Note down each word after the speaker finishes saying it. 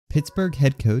Pittsburgh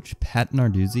head coach Pat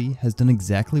Narduzzi has done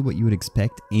exactly what you would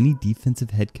expect any defensive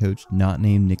head coach not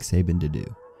named Nick Saban to do.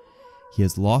 He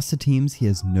has lost to teams he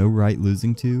has no right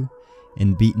losing to,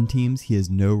 and beaten teams he has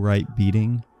no right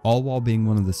beating, all while being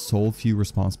one of the sole few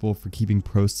responsible for keeping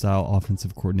pro-style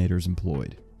offensive coordinators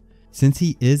employed. Since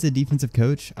he is a defensive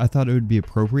coach, I thought it would be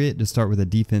appropriate to start with a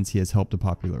defense he has helped to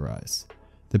popularize.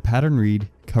 The pattern read,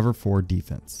 Cover 4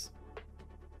 defense.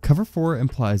 Cover 4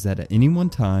 implies that at any one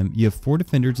time, you have 4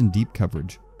 defenders in deep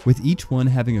coverage, with each one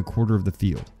having a quarter of the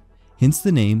field. Hence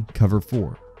the name Cover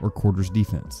 4, or quarters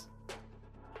defense.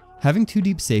 Having 2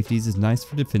 deep safeties is nice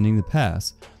for defending the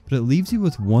pass, but it leaves you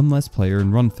with 1 less player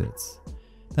in run fits.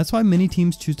 That's why many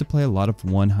teams choose to play a lot of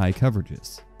 1 high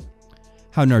coverages.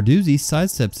 How Narduzzi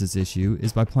sidesteps this issue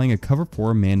is by playing a Cover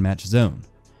 4 man-match zone.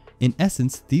 In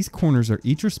essence, these corners are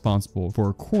each responsible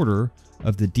for a quarter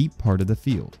of the deep part of the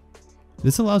field.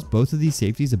 This allows both of these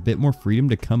safeties a bit more freedom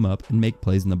to come up and make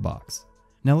plays in the box.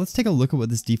 Now let's take a look at what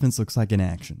this defense looks like in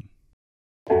action.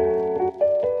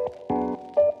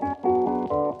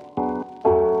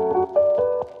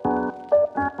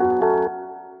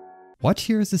 Watch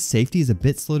here as the safety is a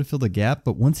bit slow to fill the gap,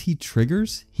 but once he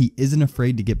triggers, he isn't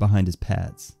afraid to get behind his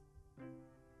pads.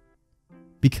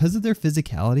 Because of their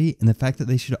physicality and the fact that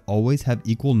they should always have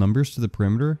equal numbers to the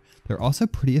perimeter, they're also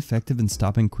pretty effective in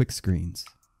stopping quick screens.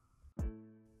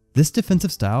 This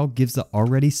defensive style gives the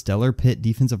already stellar Pitt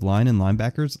defensive line and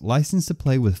linebackers license to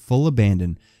play with full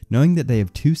abandon, knowing that they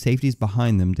have 2 safeties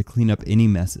behind them to clean up any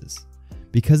messes.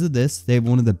 Because of this, they have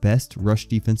one of the best rush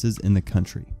defenses in the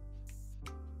country.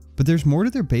 But there's more to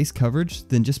their base coverage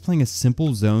than just playing a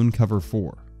simple zone Cover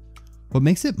 4. What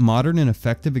makes it modern and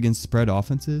effective against spread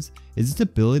offenses is its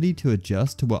ability to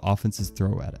adjust to what offenses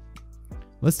throw at it.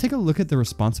 Let's take a look at the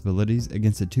responsibilities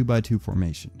against a 2x2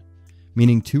 formation,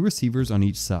 meaning 2 receivers on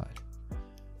each side.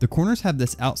 The corners have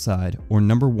this outside or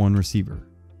number 1 receiver.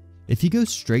 If he goes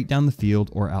straight down the field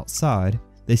or outside,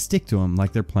 they stick to him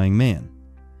like they're playing man.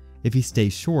 If he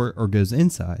stays short or goes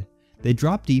inside, they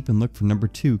drop deep and look for number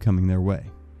 2 coming their way.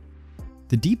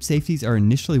 The deep safeties are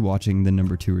initially watching the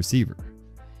number 2 receiver.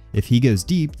 If he goes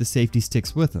deep, the safety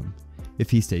sticks with him. If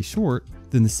he stays short,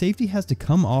 then the safety has to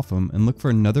come off him and look for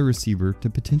another receiver to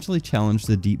potentially challenge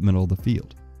the deep middle of the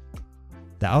field.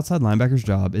 The outside linebacker's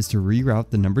job is to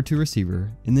reroute the number 2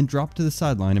 receiver and then drop to the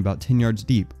sideline about 10 yards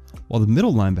deep, while the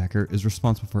middle linebacker is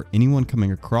responsible for anyone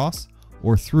coming across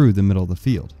or through the middle of the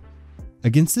field.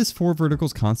 Against this 4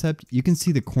 verticals concept, you can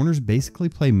see the corners basically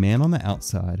play man on the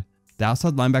outside, the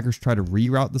outside linebackers try to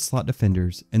reroute the slot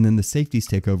defenders, and then the safeties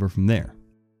take over from there.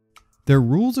 Their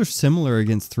rules are similar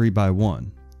against 3x1.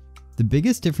 The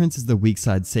biggest difference is the weak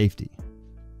side safety.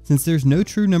 Since there's no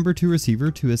true number 2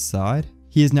 receiver to his side,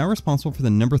 he is now responsible for the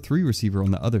number 3 receiver on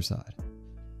the other side.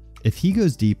 If he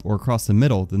goes deep or across the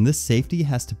middle, then this safety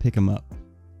has to pick him up.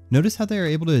 Notice how they are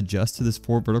able to adjust to this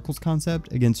 4 verticals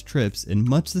concept against trips in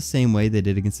much the same way they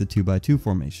did against the 2x2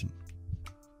 formation.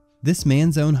 This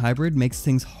man-zone hybrid makes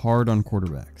things hard on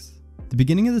quarterbacks. The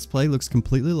beginning of this play looks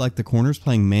completely like the corners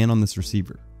playing man on this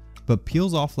receiver, but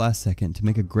peels off last second to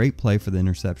make a great play for the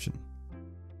interception.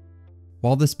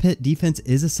 While this Pitt defense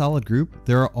is a solid group,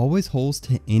 there are always holes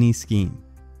to any scheme.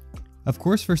 Of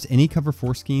course, versus any Cover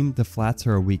 4 scheme, the flats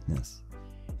are a weakness.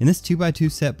 In this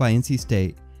 2x2 set by NC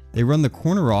State, they run the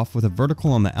corner off with a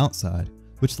vertical on the outside,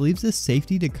 which leaves this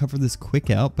safety to cover this quick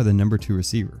out by the number 2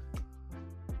 receiver.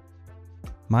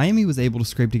 Miami was able to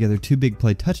scrape together 2 big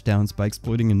play touchdowns by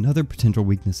exploiting another potential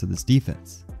weakness of this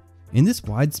defense. In this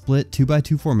wide split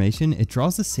 2x2 formation, it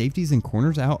draws the safeties and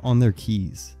corners out on their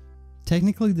keys.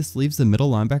 Technically, this leaves the middle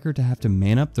linebacker to have to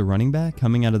man up the running back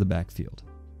coming out of the backfield.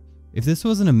 If this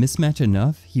wasn't a mismatch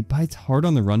enough, he bites hard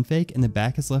on the run fake and the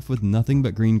back is left with nothing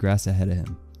but green grass ahead of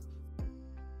him.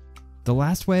 The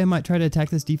last way I might try to attack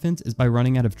this defense is by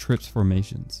running out of trips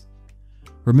formations.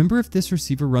 Remember, if this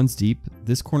receiver runs deep,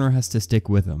 this corner has to stick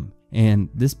with him, and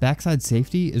this backside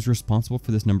safety is responsible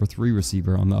for this number 3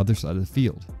 receiver on the other side of the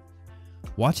field.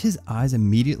 Watch his eyes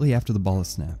immediately after the ball is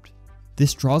snapped.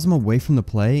 This draws him away from the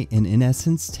play and in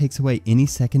essence takes away any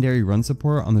secondary run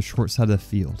support on the short side of the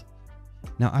field.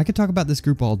 Now I could talk about this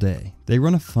group all day. They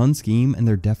run a fun scheme and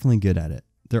they're definitely good at it.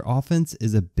 Their offense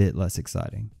is a bit less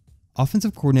exciting.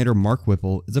 Offensive coordinator Mark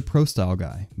Whipple is a pro-style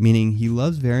guy, meaning he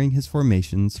loves varying his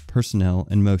formations, personnel,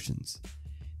 and motions.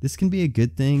 This can be a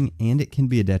good thing and it can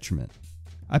be a detriment.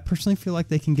 I personally feel like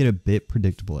they can get a bit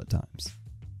predictable at times.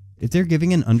 If they're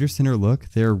giving an under center look,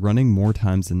 they are running more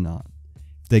times than not.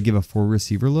 If they give a 4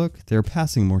 receiver look, they are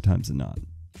passing more times than not.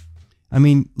 I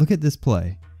mean, look at this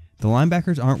play. The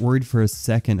linebackers aren't worried for a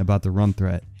second about the run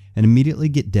threat and immediately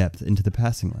get depth into the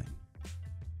passing lane.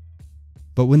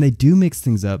 But when they do mix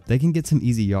things up, they can get some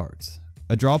easy yards.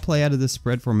 A draw play out of this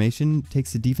spread formation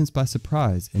takes the defense by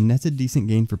surprise and nets a decent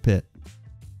gain for Pitt.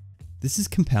 This is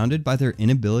compounded by their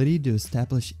inability to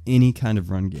establish any kind of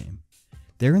run game.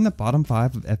 They're in the bottom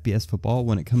 5 of FBS football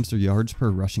when it comes to yards per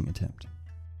rushing attempt.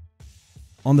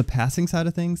 On the passing side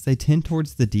of things, they tend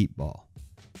towards the deep ball.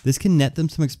 This can net them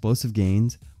some explosive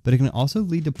gains, but it can also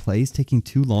lead to plays taking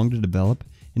too long to develop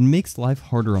and makes life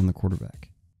harder on the quarterback.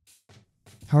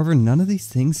 However, none of these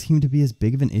things seemed to be as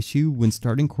big of an issue when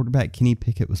starting quarterback Kenny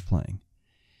Pickett was playing.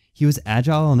 He was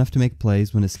agile enough to make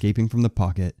plays when escaping from the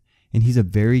pocket, and he's a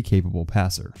very capable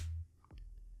passer.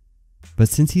 But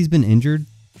since he's been injured,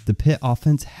 the Pitt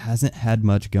offense hasn't had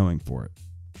much going for it.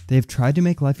 They have tried to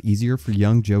make life easier for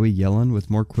young Joey Yellen with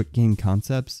more quick game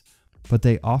concepts, but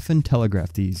they often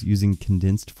telegraph these using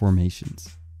condensed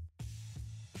formations.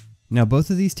 Now, both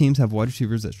of these teams have wide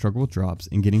receivers that struggle with drops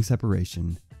and getting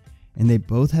separation, and they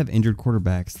both have injured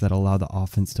quarterbacks that allow the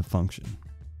offense to function.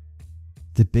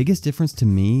 The biggest difference to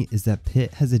me is that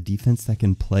Pitt has a defense that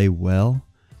can play well,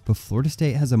 but Florida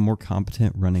State has a more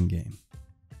competent running game.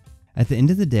 At the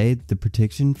end of the day, the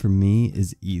prediction for me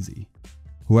is easy.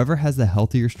 Whoever has the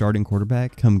healthier starting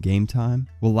quarterback come game time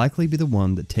will likely be the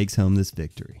one that takes home this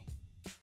victory.